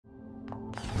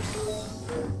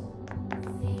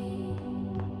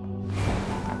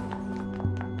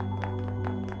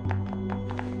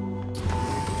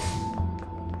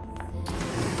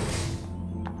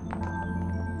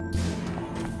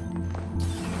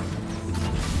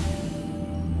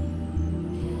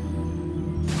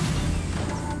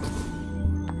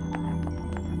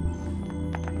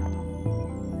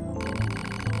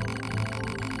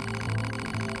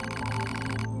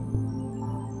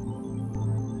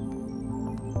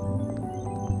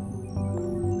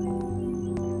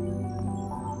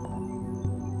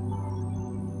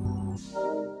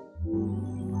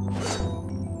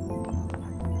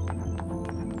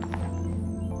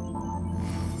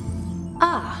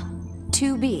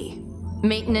A2B.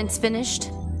 Maintenance finished?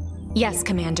 Yes,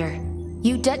 Commander.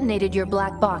 You detonated your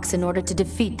black box in order to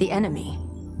defeat the enemy.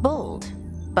 Bold,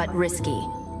 but risky.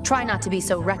 Try not to be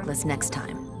so reckless next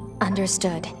time.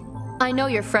 Understood. I know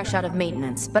you're fresh out of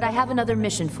maintenance, but I have another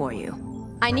mission for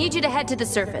you. I need you to head to the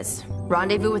surface,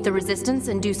 rendezvous with the Resistance,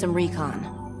 and do some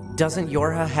recon. Doesn't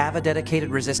Yorha have a dedicated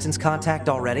Resistance contact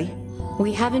already?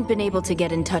 We haven't been able to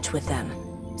get in touch with them,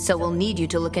 so we'll need you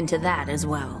to look into that as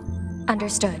well.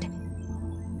 Understood.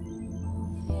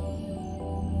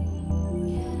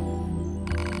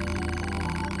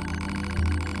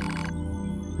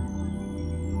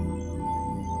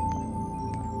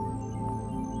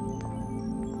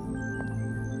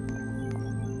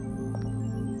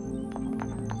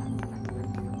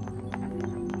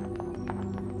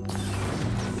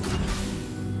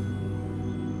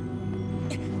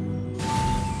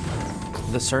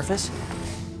 The surface?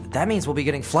 That means we'll be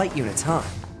getting flight units, huh?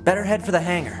 Better head for the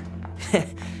hangar.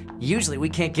 Usually we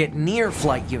can't get near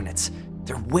flight units.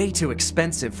 They're way too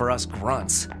expensive for us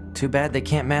grunts. Too bad they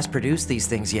can't mass produce these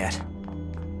things yet.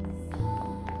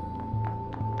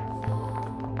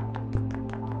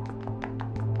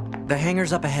 The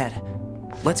hangar's up ahead.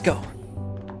 Let's go.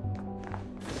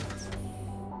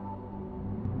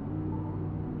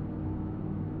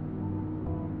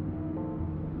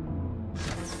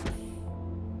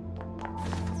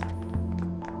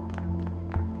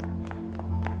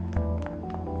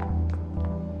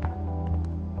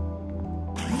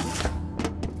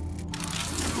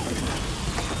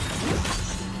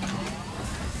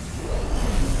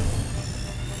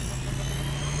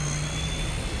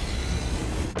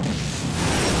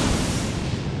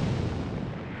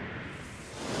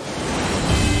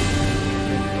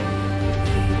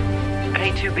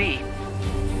 A2B,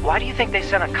 why do you think they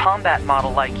sent a combat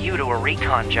model like you to a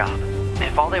recon job?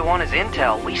 If all they want is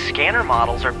intel, we scanner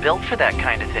models are built for that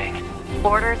kind of thing.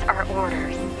 Orders are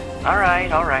orders.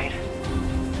 Alright, alright.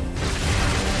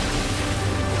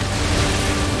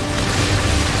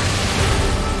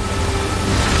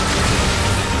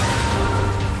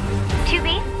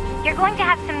 You're going to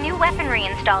have some new weaponry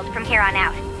installed from here on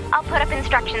out. I'll put up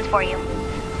instructions for you.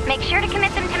 Make sure to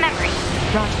commit them to memory.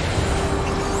 Roger.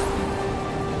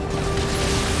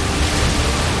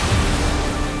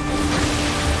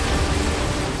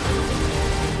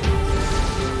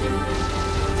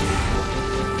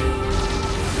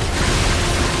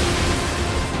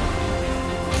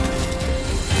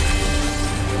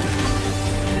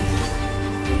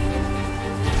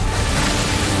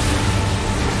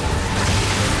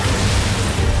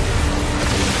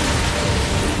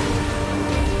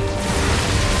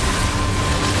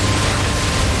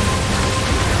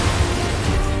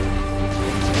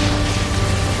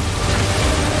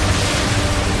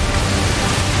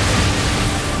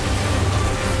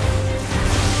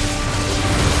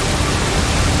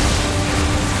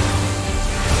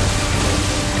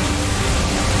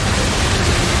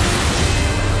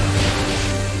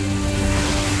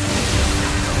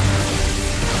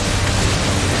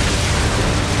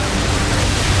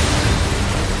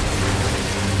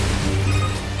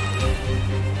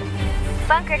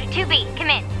 Bunker to 2B, come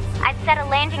in. I've set a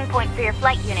landing point for your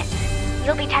flight units.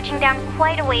 You'll be touching down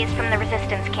quite a ways from the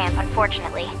Resistance camp,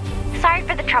 unfortunately. Sorry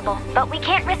for the trouble, but we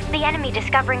can't risk the enemy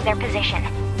discovering their position.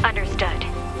 Understood.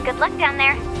 Good luck down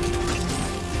there.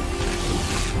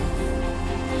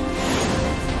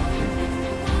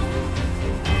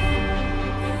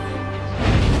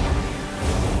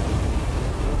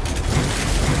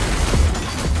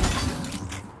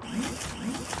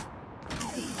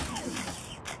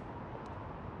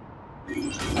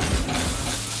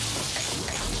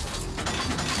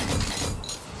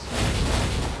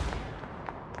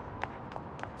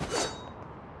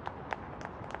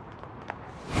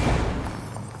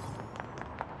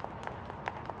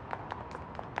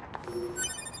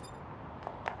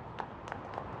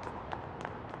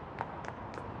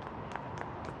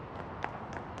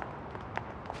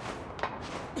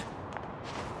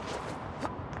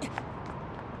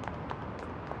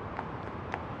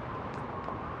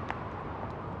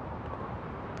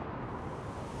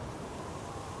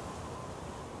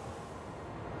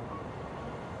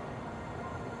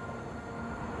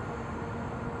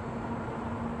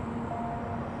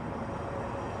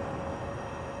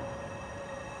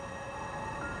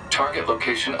 Target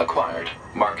location acquired.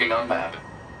 Marking on map.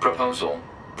 Proposal.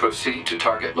 Proceed to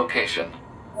target location.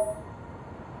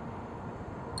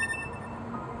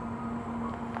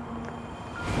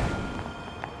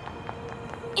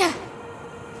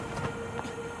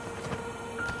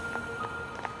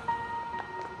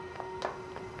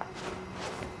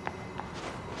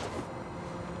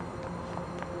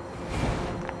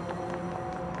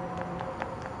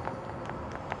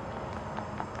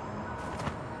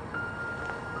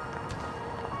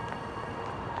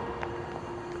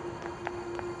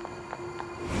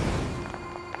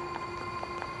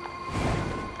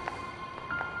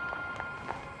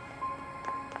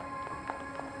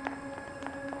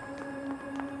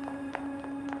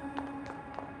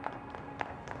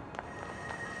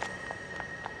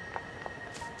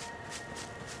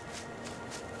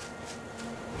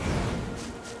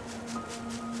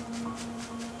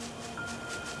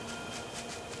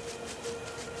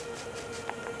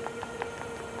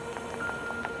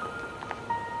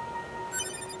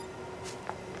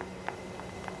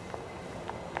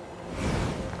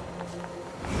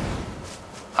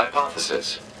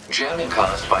 Hypothesis: jamming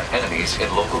caused by enemies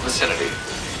in local vicinity.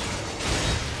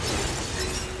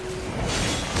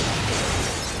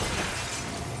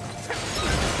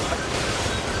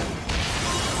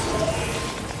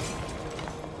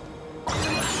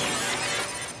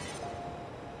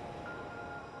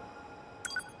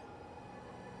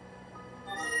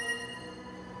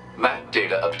 Map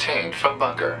data obtained from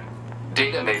bunker.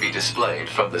 Data may be displayed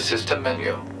from the system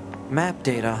menu. Map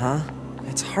data, huh?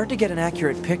 It's hard to get an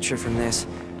accurate picture from this.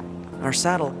 Our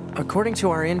saddle, according to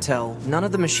our intel, none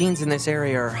of the machines in this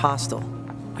area are hostile.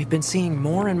 We've been seeing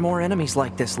more and more enemies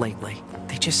like this lately.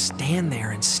 They just stand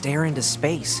there and stare into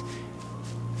space.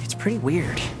 It's pretty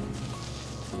weird.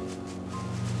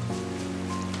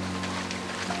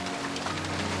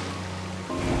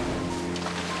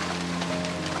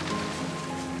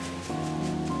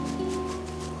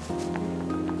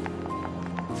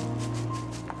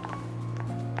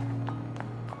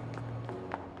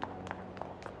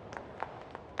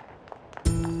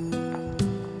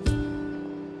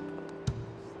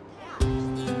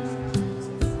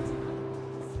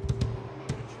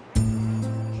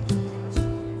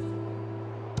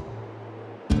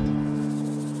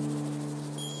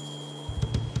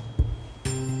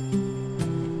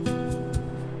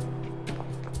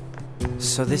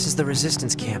 So this is the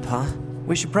resistance camp, huh?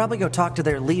 We should probably go talk to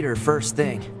their leader first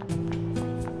thing.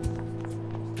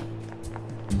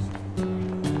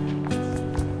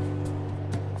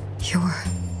 You're...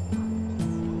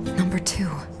 number 2.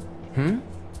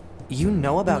 You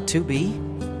know about 2B?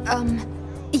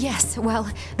 Yes, well,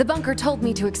 the bunker told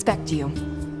me to expect you.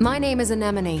 My name is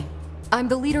Anemone. I'm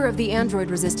the leader of the android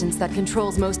resistance that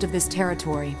controls most of this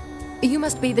territory. You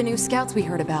must be the new scouts we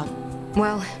heard about.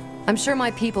 Well, I'm sure my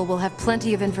people will have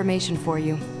plenty of information for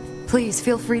you. Please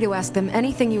feel free to ask them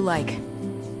anything you like.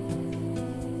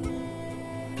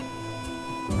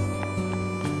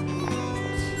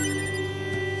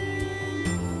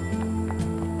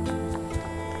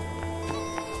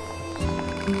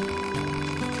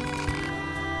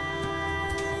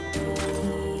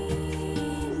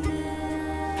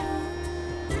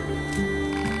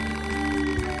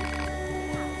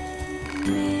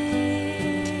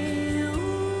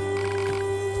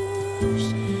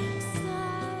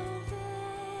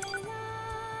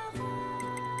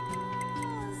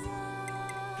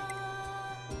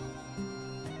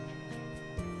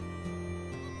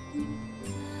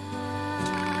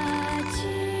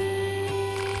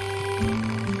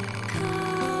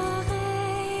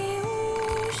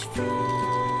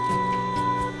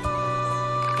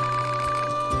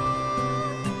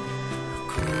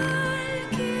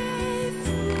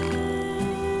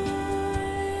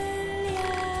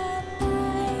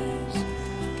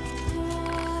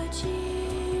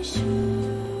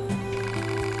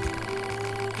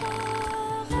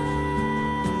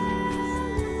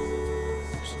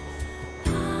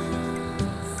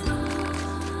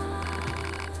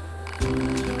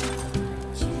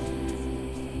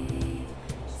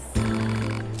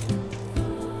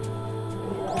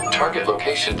 Target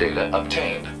location data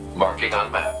obtained. Marking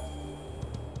on map.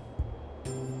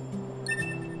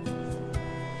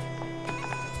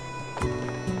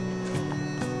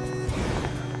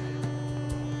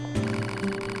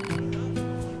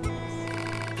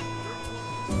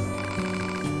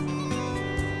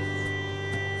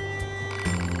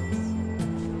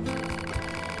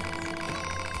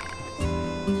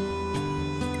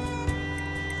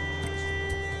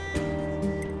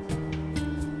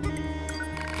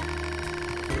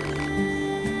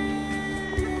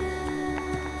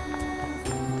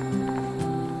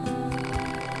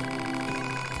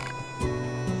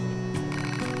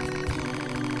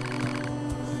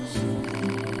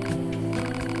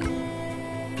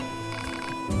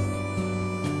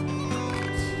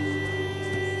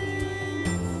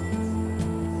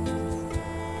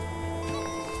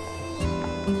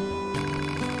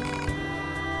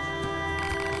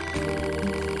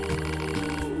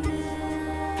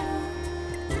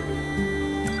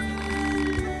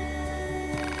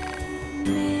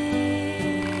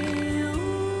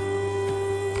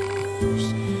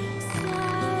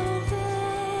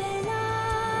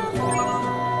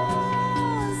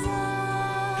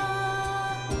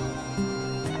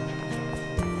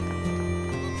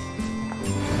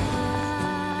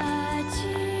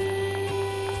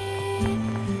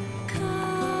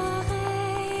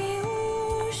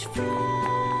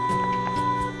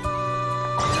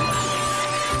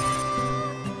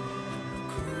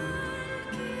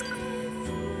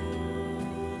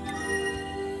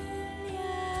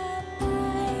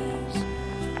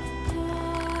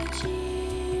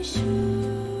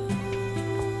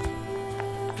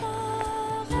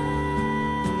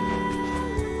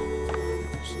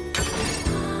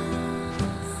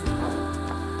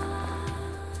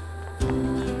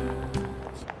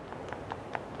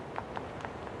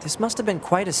 This must have been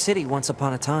quite a city once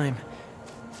upon a time.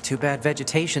 Too bad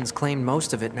vegetation's claimed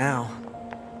most of it now.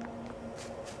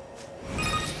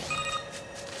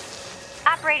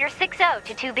 Operator 60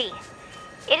 to 2B.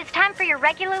 It is time for your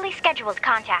regularly scheduled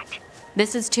contact.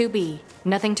 This is 2B.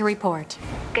 Nothing to report.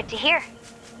 Good to hear.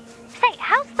 Say,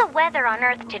 how's the weather on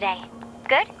Earth today?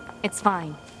 Good? It's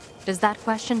fine. Does that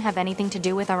question have anything to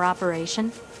do with our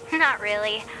operation? Not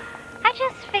really. I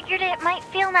just figured it might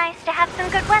feel nice to have some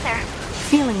good weather.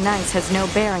 Feeling nice has no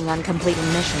bearing on completing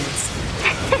missions.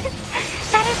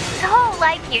 That is so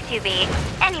like you, 2B.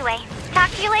 Anyway, talk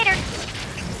to you later.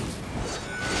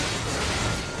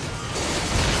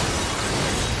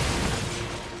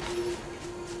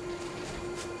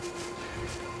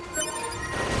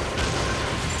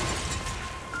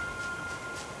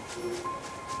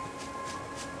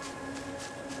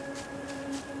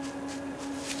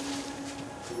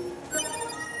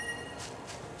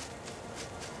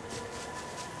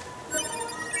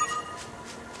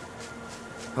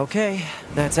 Okay,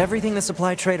 that's everything the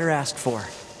supply trader asked for.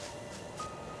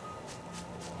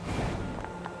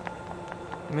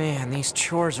 Man, these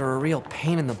chores are a real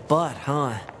pain in the butt,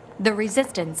 huh? The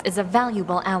Resistance is a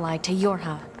valuable ally to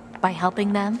Yorha. By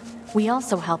helping them, we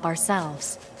also help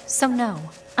ourselves. So no,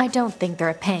 I don't think they're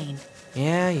a pain.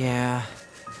 Yeah.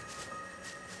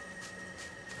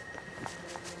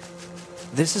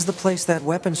 This is the place that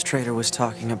weapons trader was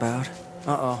talking about.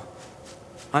 Uh-oh.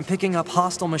 I'm picking up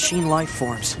hostile machine life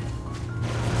forms.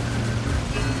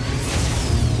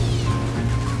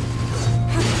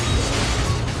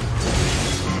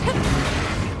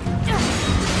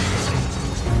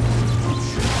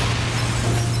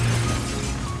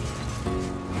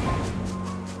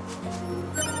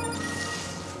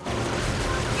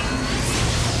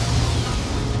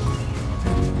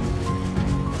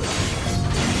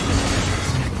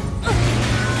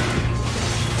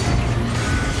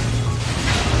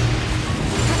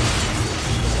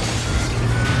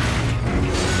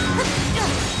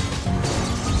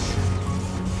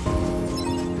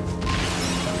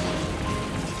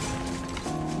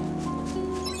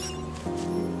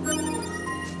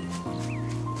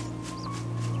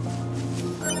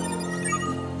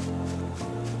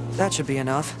 That should be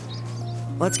enough.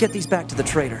 Let's get these back to the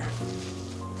trader.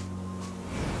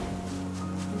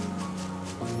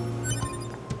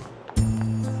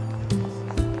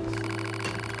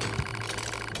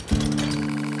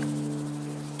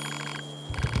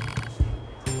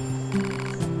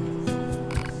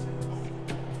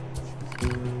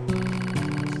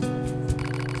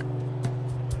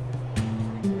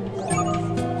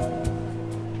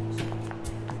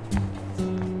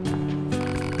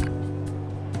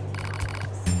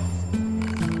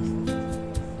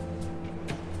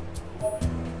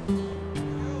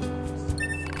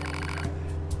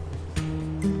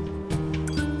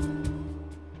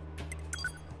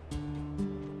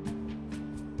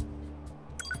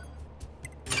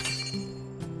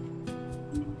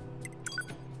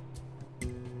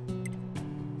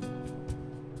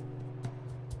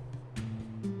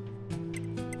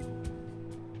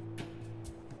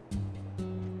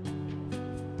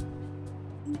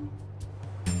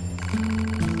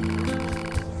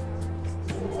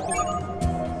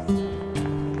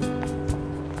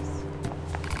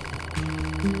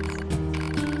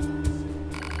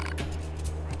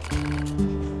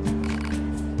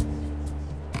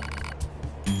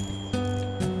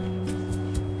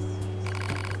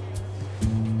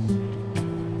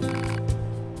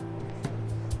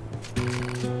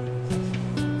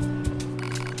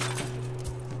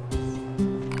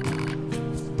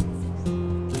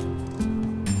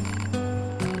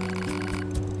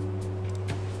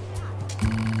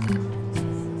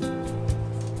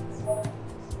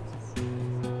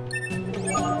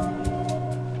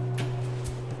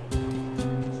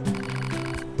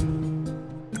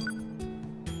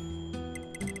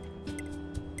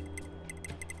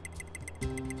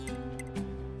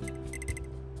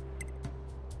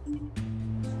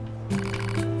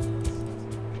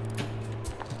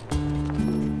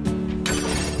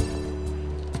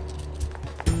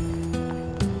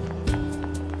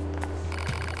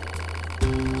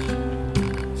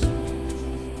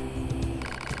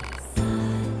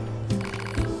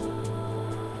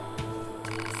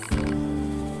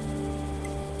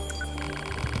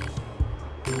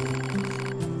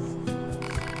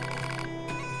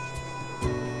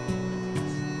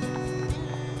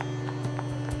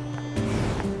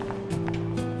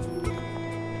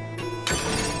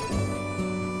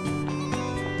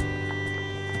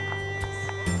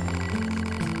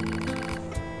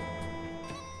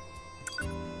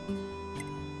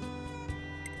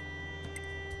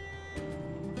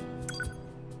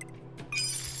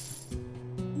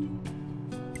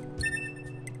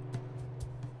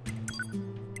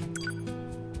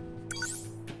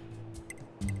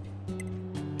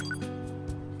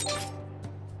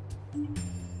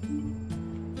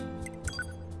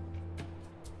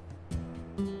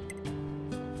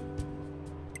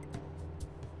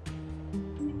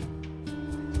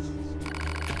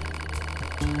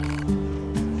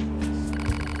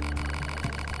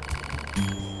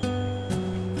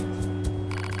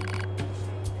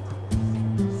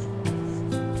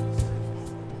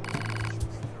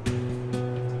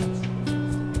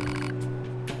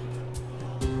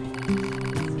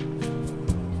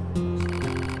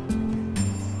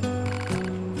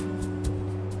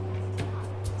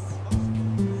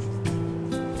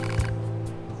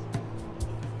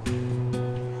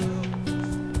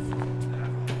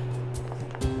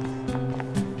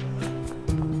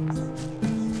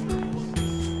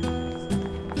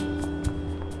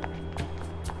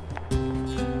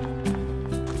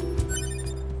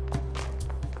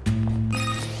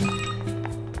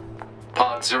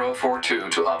 Automata.042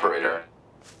 to operator.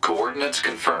 Coordinates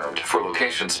confirmed for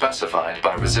location specified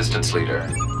by Resistance Leader.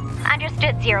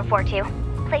 Understood, 042.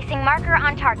 Placing marker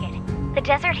on target. The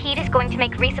desert heat is going to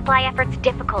make resupply efforts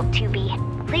difficult,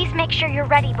 2B. Please make sure you're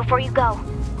ready before you go.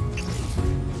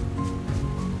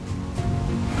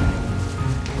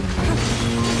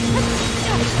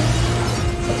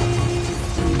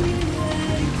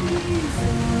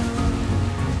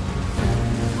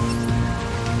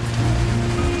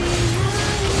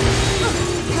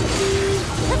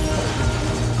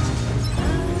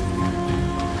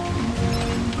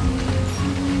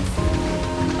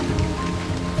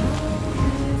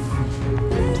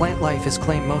 Plant life has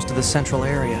claimed most of the central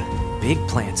area. Big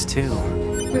plants, too.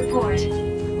 Report.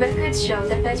 Records show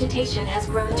that vegetation has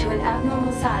grown to an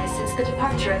abnormal size since the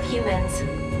departure of humans.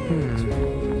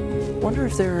 Wonder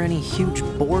if there are any huge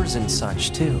boars and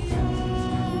such, too.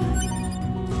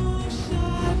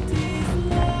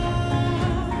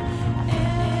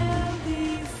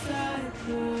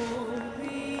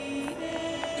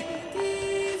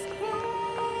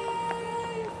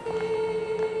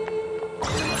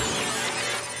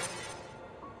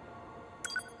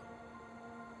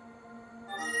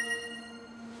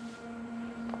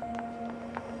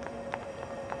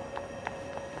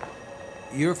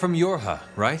 You're from Yorha,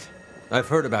 right? I've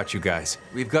heard about you guys.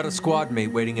 We've got a squad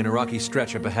mate waiting in a rocky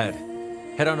stretch up ahead.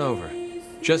 Head on over.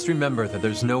 Just remember that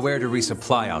there's nowhere to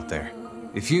resupply out there.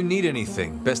 If you need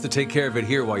anything, best to take care of it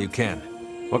here while you can.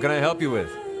 What can I help you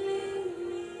with?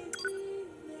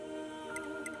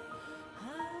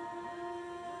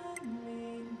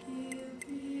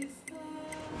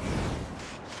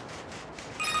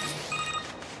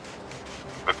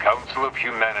 The Council of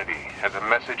Humanity has a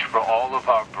message for all of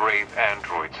our brave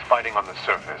androids fighting on the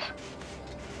surface.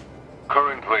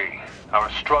 Currently,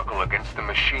 our struggle against the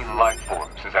machine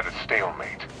lifeforms is at a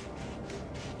stalemate.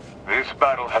 This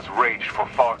battle has raged for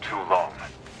far too long.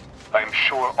 I am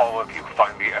sure all of you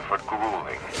find the effort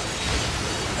grueling.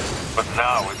 But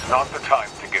now is not the time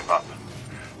to give up.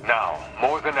 Now,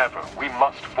 more than ever, we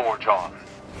must forge on.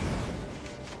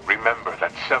 Remember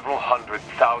that several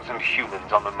 100,000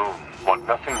 humans on the moon want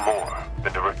nothing more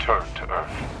than to return to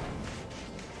Earth.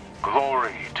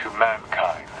 Glory to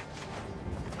mankind.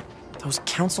 Those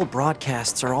council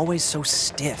broadcasts are always so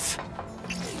stiff.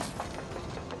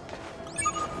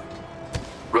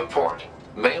 Report.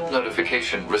 Mail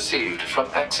notification received from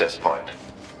access point.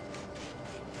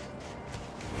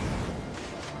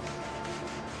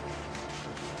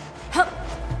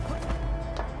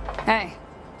 Hey,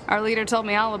 our leader told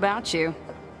me all about you.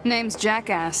 Name's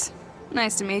Jackass.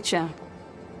 Nice to meet you.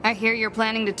 I hear you're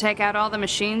planning to take out all the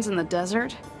machines in the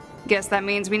desert? Guess that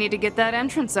means we need to get that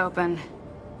entrance open.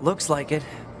 Looks like it.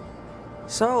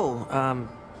 So,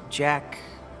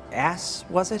 Jackass,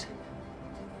 was it?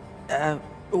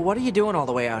 What are you doing all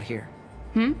the way out here?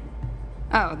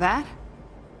 Oh, that?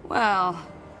 Well...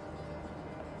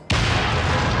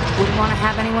 wouldn't want to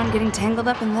have anyone getting tangled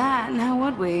up in that, now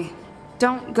would we?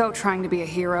 Don't go trying to be a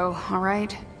hero,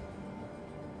 alright?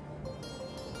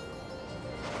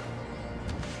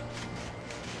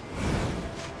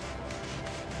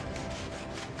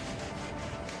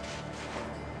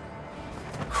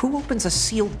 Who opens a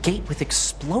sealed gate with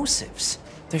explosives?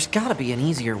 There's gotta be an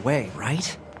easier way,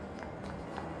 right?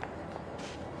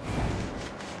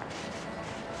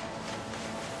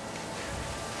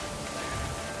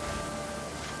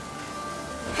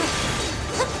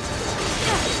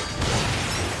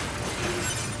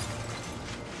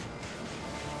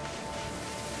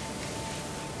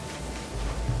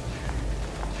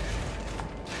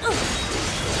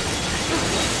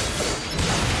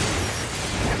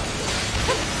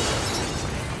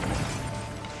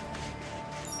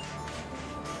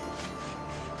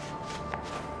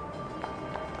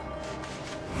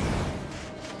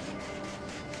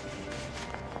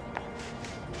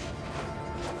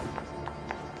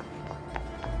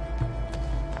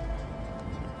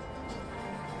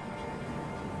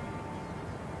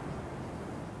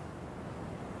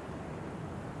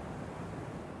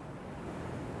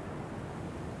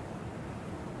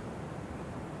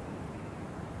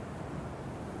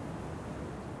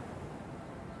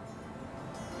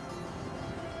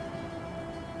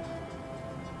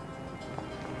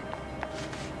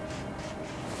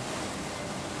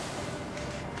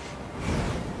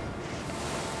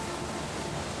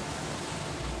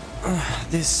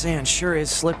 This sand sure is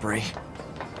slippery.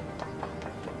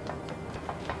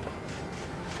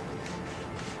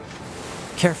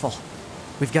 Careful.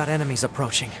 We've got enemies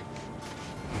approaching.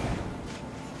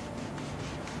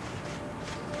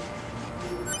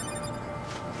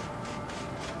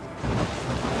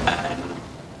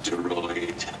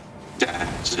 Android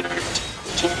Dan.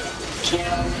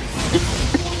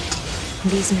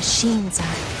 These machines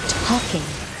are talking.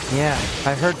 Yeah,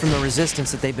 I heard from the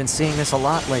Resistance that they've been seeing this a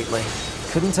lot lately.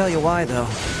 Couldn't tell you why, though.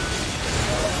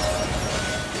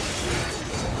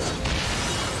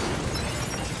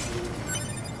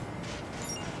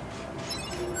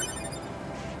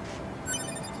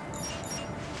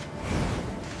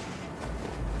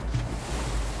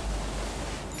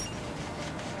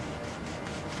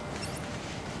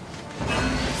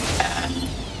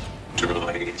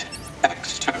 Droid,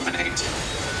 exterminate.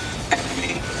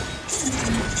 Enemy.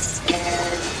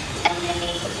 Scared.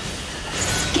 Enemy.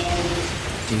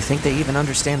 Scared. Do you think they even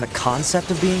understand the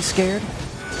concept of being scared?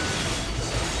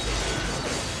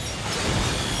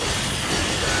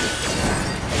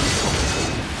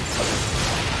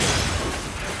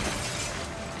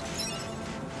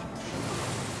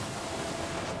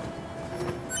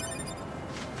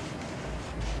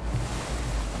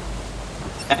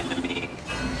 Enemy.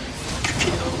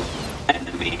 Kill.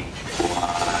 Enemy.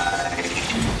 Why?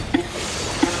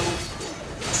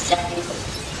 Stay.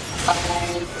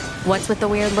 What's with the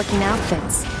weird looking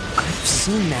outfits? I've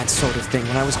seen that sort of thing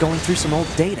when I was going through some old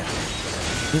data.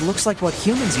 It looks like what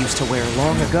humans used to wear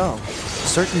long ago.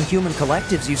 Certain human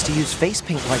collectives used to use face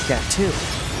paint like that, too.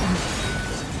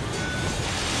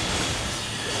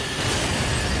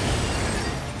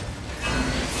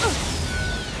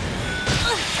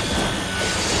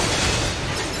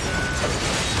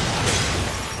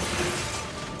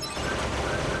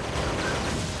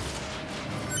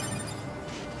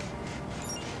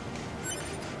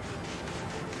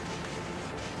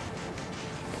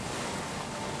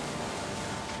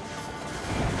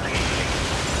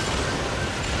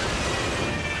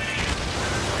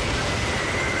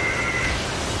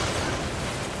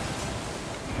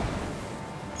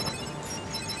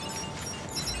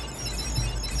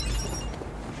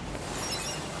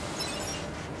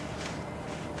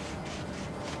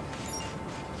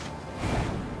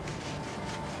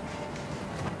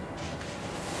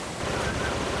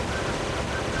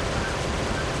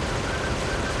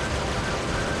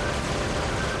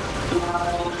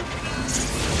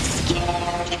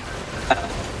 Scared.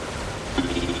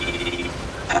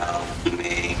 Help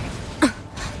me.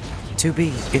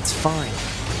 2B, it's fine.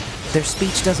 Their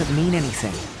speech doesn't mean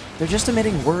anything. They're just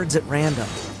emitting words at random.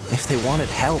 If they wanted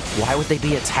help, why would they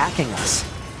be attacking us?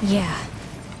 Yeah.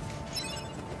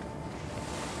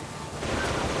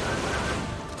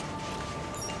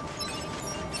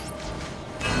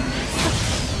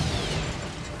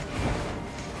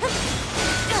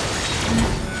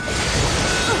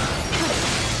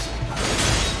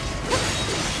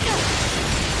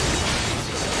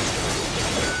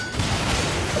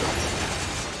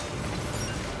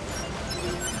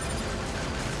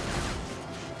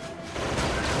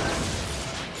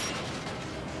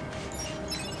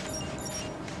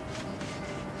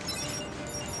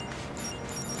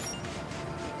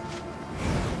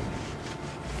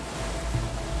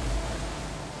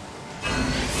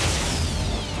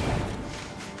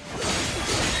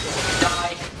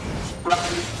 Die.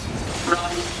 Run.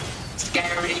 Run.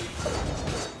 Scary.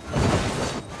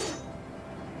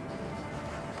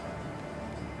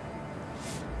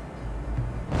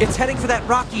 It's heading for that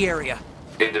rocky area.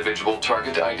 Individual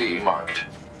target ID marked.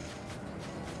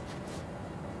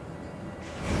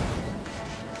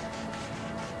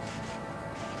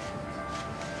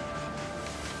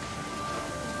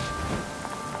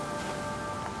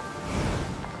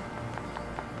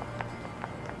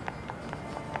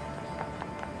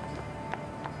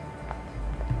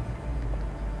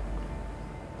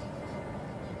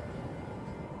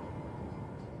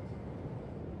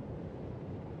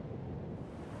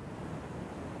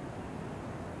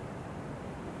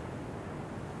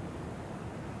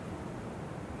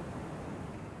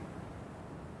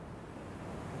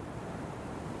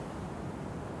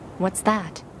 What's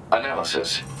that?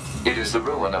 Analysis. It is the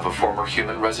ruin of a former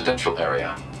human residential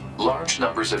area. Large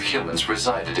numbers of humans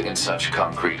resided in such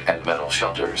concrete and metal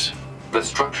shelters. The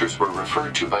structures were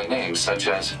referred to by names such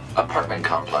as apartment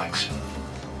complex.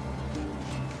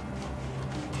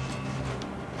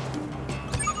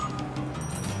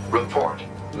 Report.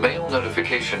 Mail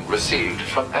notification received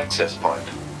from access point.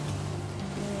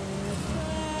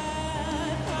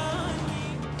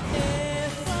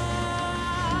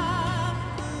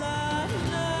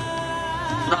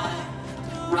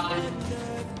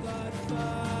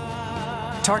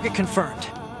 Target confirmed.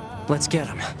 Let's get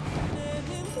him.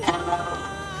 Hello.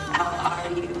 How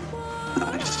are you?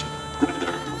 Nice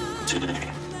weather today.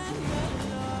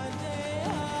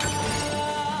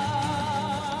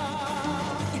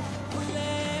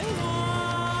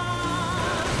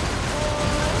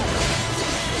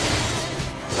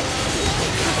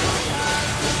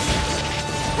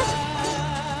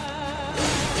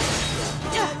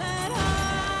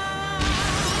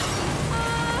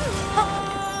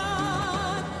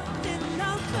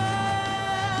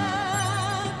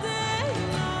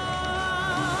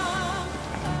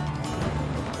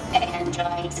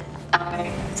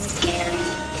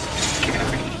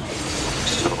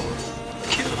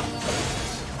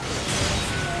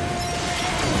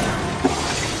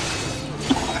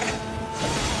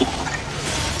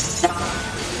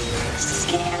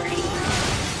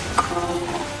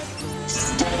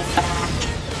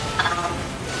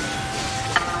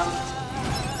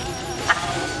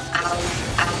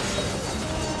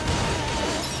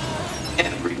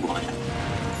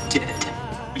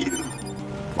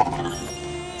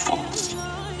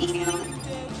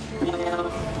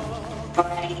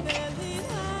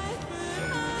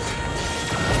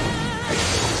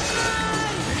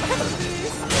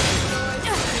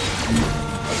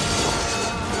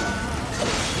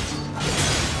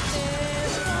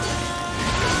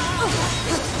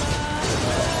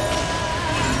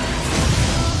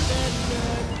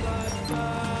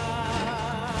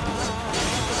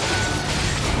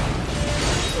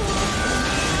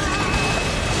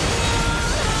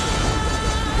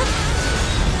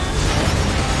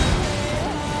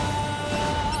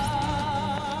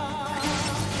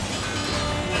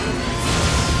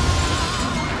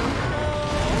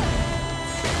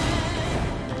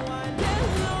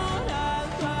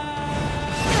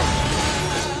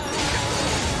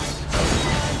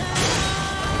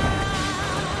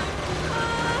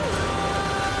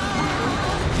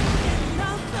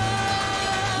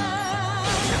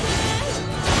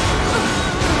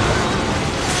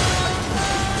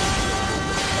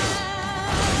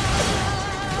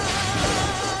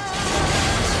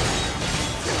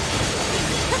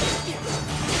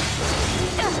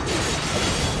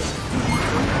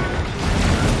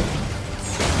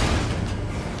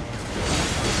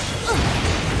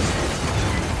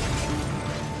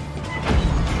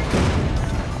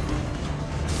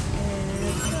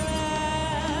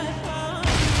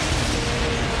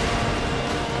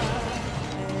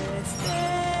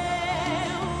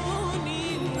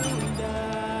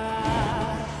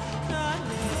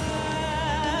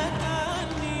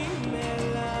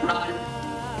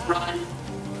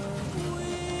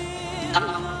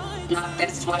 Not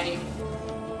this way.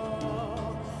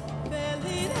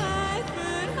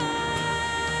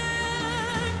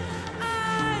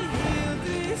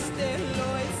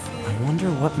 I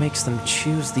wonder what makes them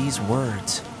choose these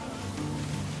words.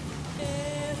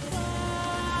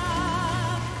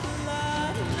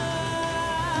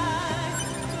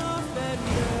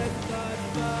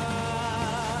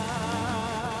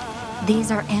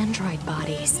 These are android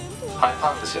bodies.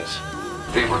 Hypothesis.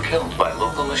 They were killed by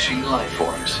local machine life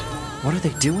forms. What are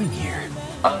they doing here?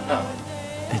 Unknown.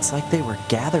 It's like they were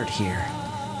gathered here.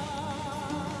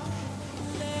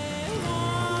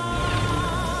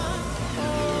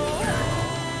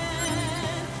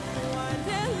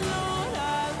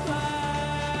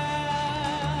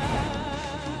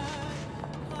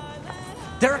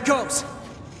 There it goes!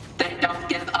 They don't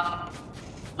give up.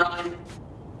 Run.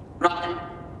 Run.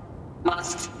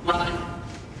 Must run.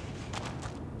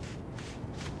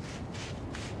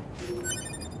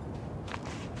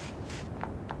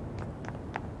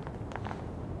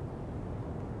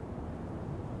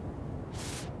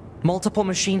 Multiple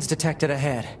machines detected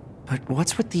ahead. But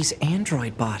what's with these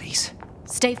android bodies?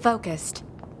 Stay focused.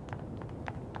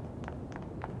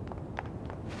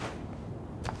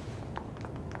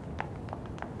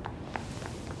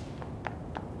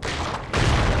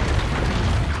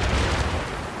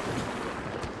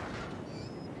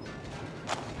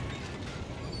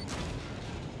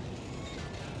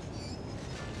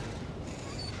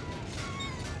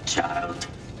 Child.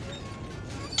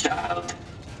 Child.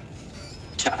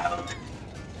 Child.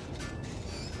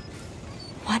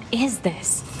 What is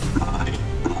this? My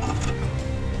love.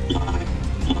 My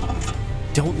love.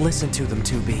 Don't listen to them,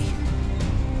 2B.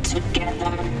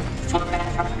 Together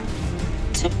forever.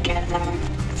 Together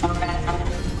forever.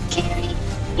 Carry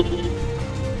me.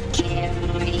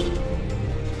 Carry.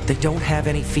 They don't have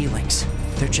any feelings.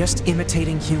 They're just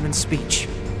imitating human speech.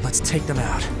 Let's take them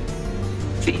out.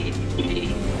 Feed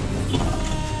me.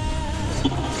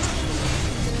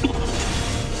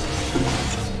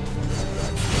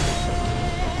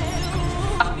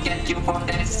 I'll get you for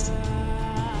this.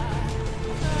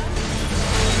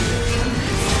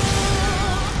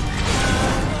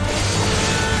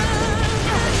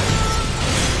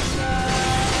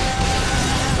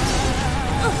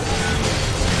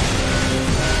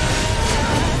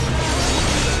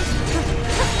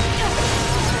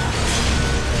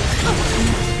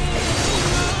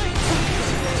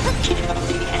 Kill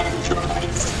the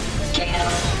androids. Kill.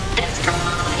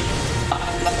 Destroy. I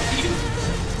love you.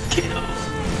 Kill.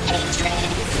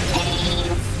 Hatred. Pain.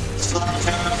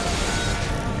 Slaughter.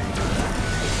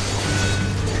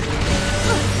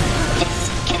 This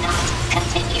cannot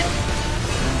continue.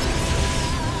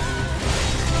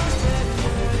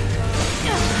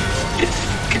 This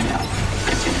cannot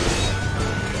continue.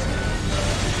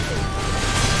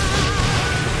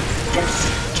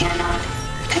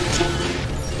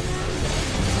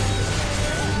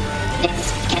 This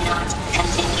cannot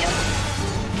continue.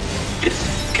 This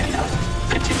cannot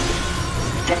continue.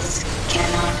 This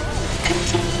cannot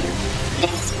continue.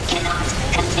 This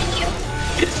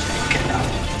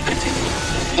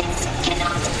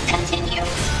cannot continue. This cannot continue.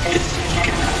 This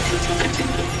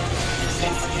cannot continue. This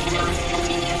cannot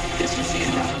continue. This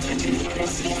cannot continue.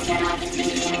 This cannot continue. This cannot continue.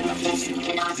 This cannot continue. This cannot continue.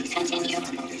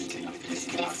 This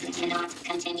cannot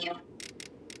continue.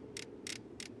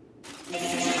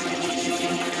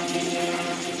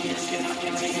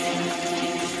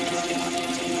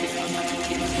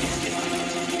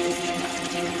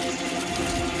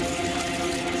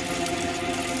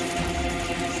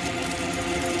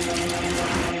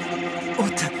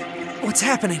 What's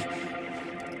happening?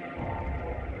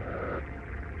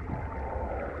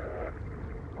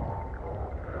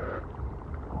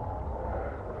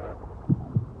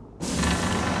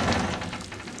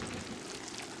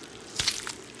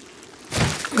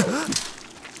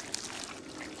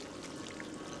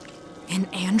 An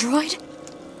android?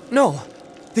 No!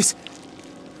 This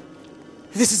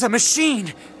is a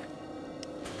machine!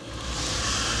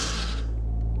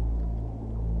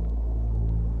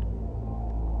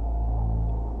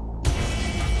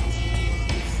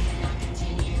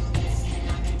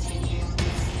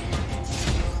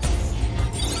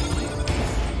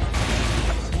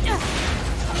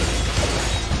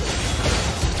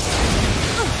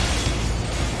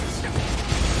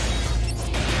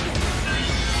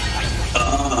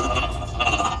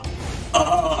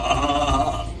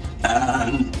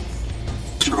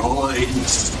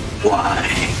 Androids, why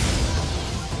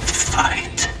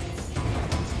fight?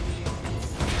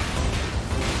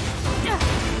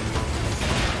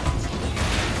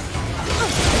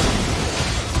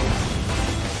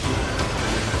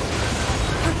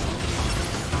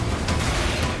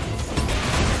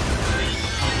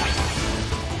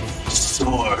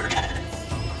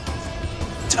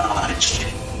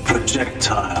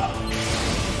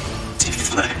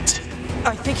 reflect.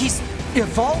 I think he's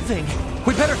evolving.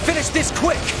 We better finish this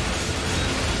quick.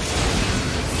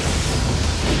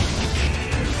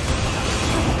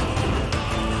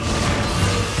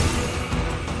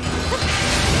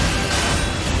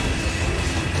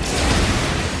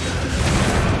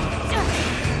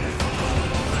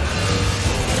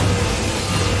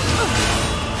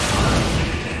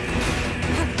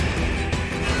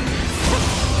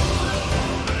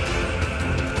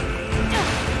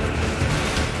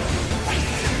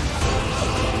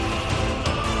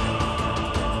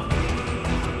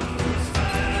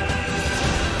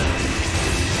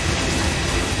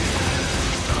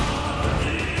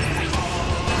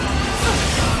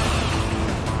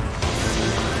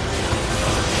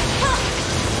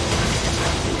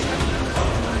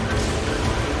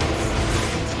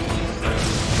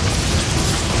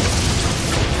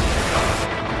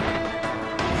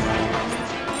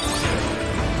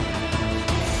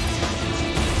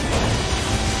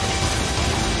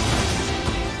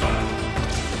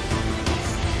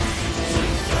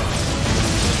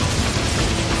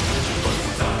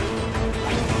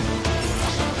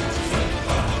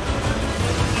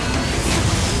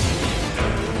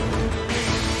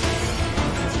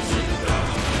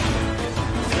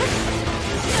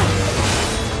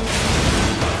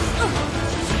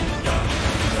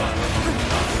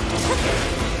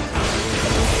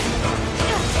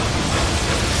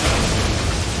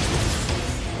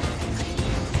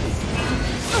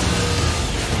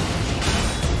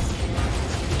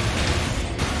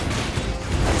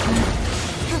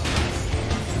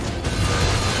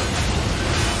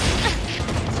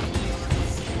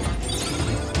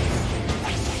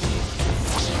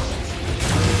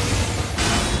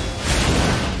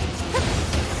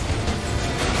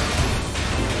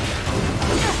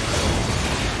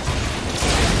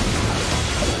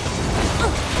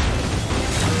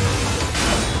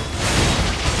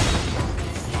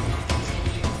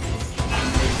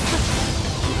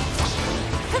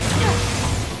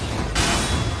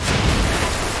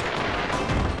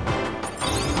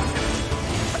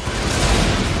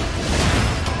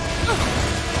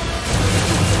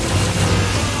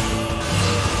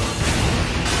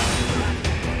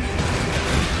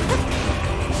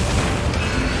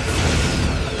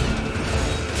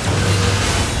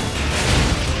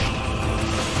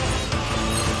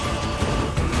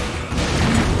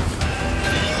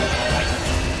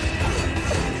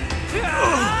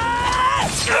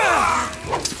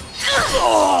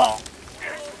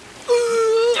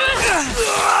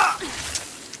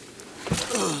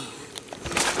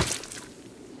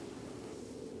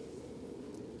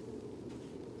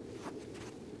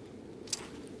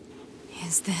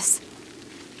 Is this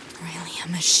really a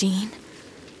machine?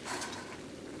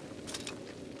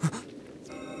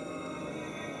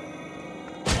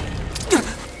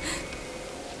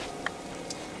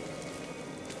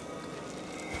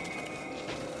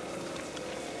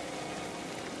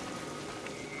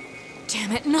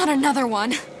 Damn it, not another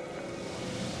one!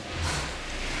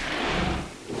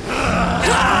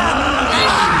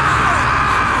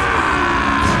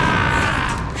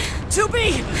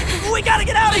 2B! We gotta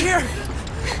get out of here!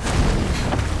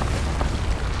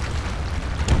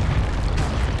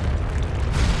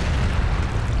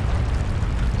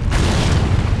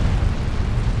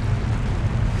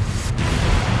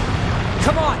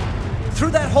 Come on!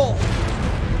 Through that hole!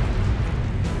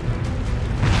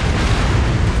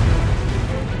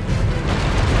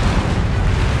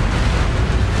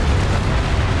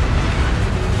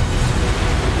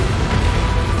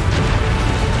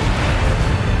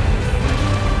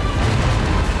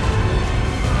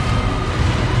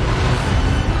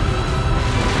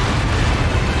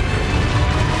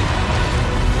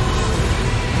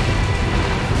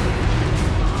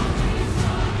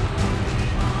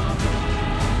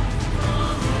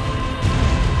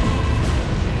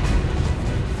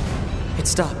 It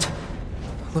stopped.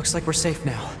 Looks like we're safe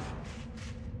now.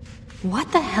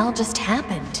 What the hell just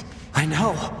happened? I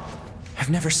know.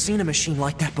 I've never seen a machine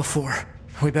like that before.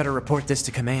 We better report this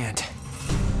to command.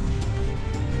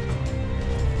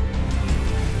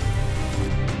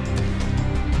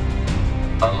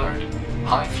 Alert.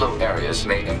 High flow areas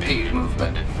may impede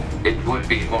movement. It would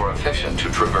be more efficient to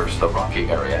traverse the rocky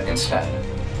area instead.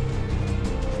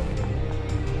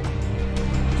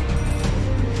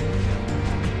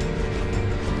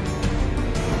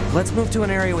 Let's move to an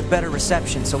area with better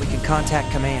reception so we can contact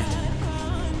command.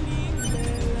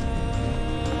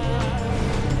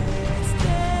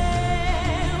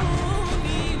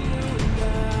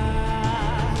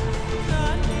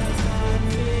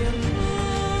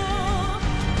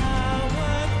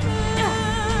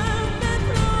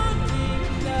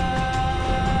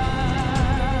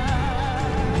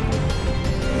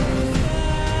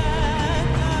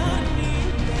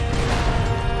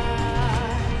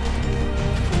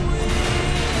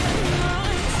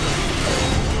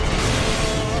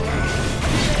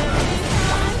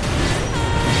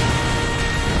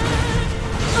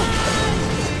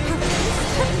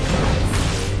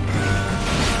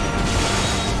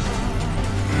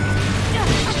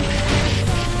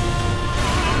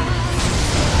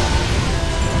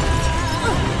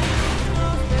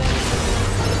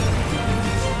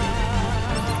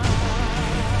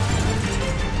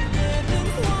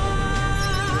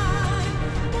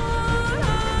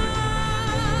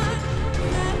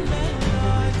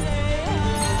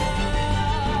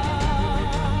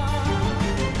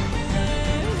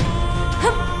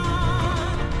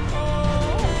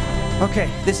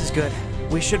 Okay, this is good.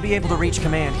 We should be able to reach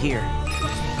command here.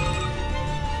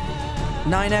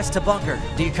 9S to bunker.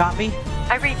 Do you copy?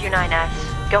 I read you,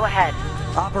 9S. Go ahead.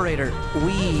 Operator,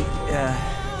 we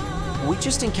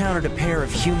just encountered a pair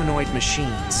of humanoid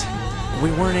machines.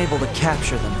 We weren't able to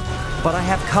capture them, but I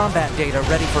have combat data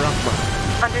ready for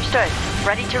upload. Understood.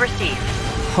 Ready to receive.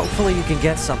 Hopefully you can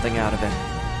get something out of it.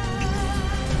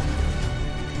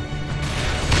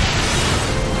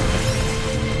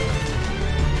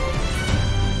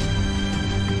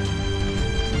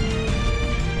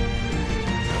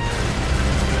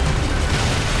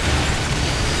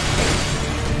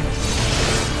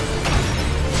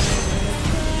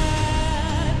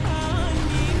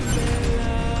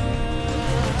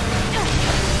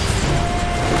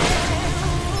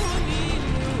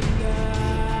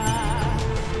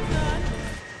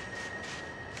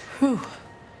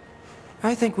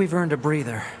 I think we've earned a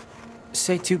breather.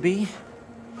 Say 2B?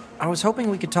 I was hoping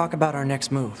we could talk about our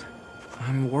next move.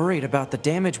 I'm worried about the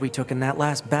damage we took in that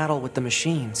last battle with the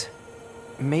machines.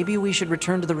 Maybe we should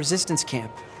return to the resistance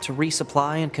camp to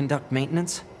resupply and conduct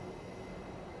maintenance?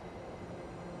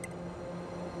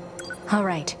 All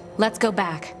right, let's go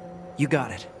back. You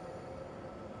got it.